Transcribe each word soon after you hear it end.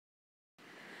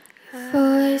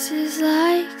Voices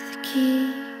like the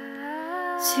key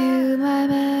to my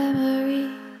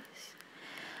memories,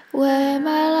 when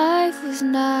my life was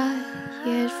not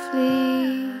yet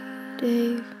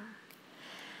fleeting,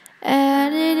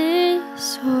 and it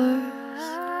is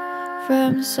hoarse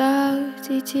from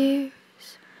salty tears,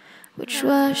 which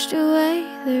washed away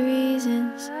the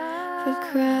reasons for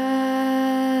crying.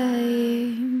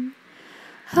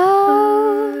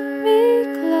 Hold me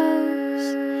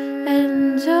close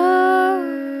and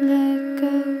don't let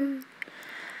go.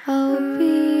 I'll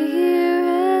be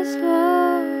here as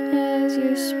long as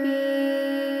you're speaking.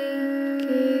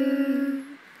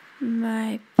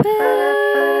 My paper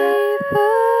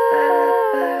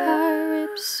heart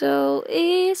rips so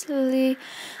easily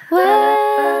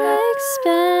when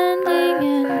expanding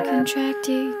and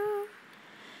contracting.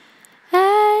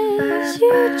 As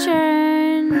you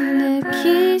turn the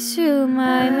keys to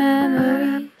my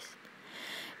memories,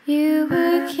 you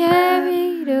were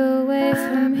carried away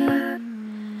from me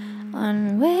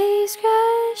on waves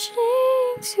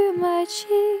crashing to my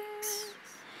cheeks.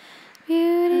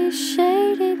 Beauty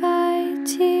shaded by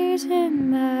tears in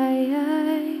my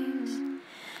eyes,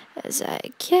 as I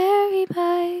carry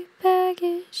my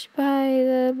baggage by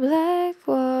the black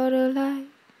water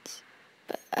lights.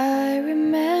 But I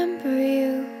remember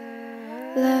you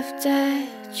left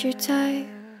at your type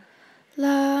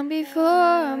long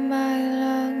before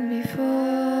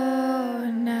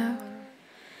now.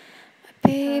 My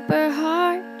paper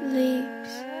heart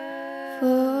leaps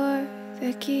for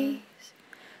the keys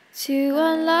to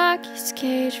unlock its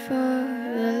cage for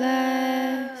the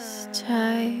last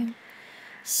time.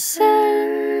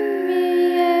 Send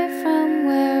me air from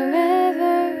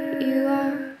wherever you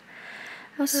are.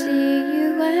 I'll see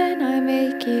you when I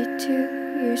make it to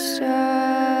your star.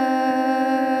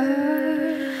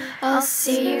 I'll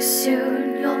see you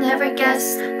soon, you'll never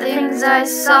guess the things I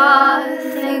saw,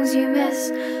 the things you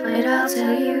missed. But I'll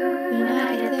tell you when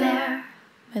I get there.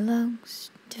 My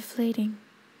lungs deflating,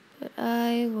 but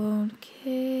I won't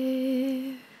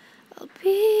care. I'll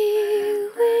be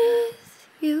with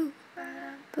you,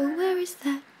 but where is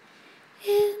that?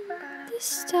 In the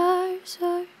stars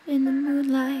or in the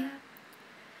moonlight?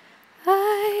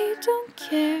 I don't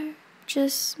care,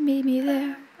 just meet me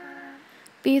there.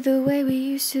 Be the way we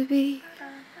used to be.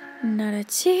 Not a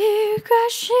tear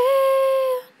crashing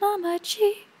on my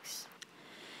cheeks.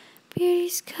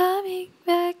 Beauty's coming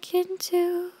back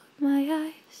into my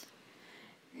eyes.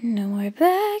 No more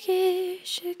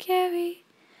baggage to carry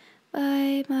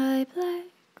by my black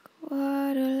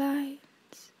water line.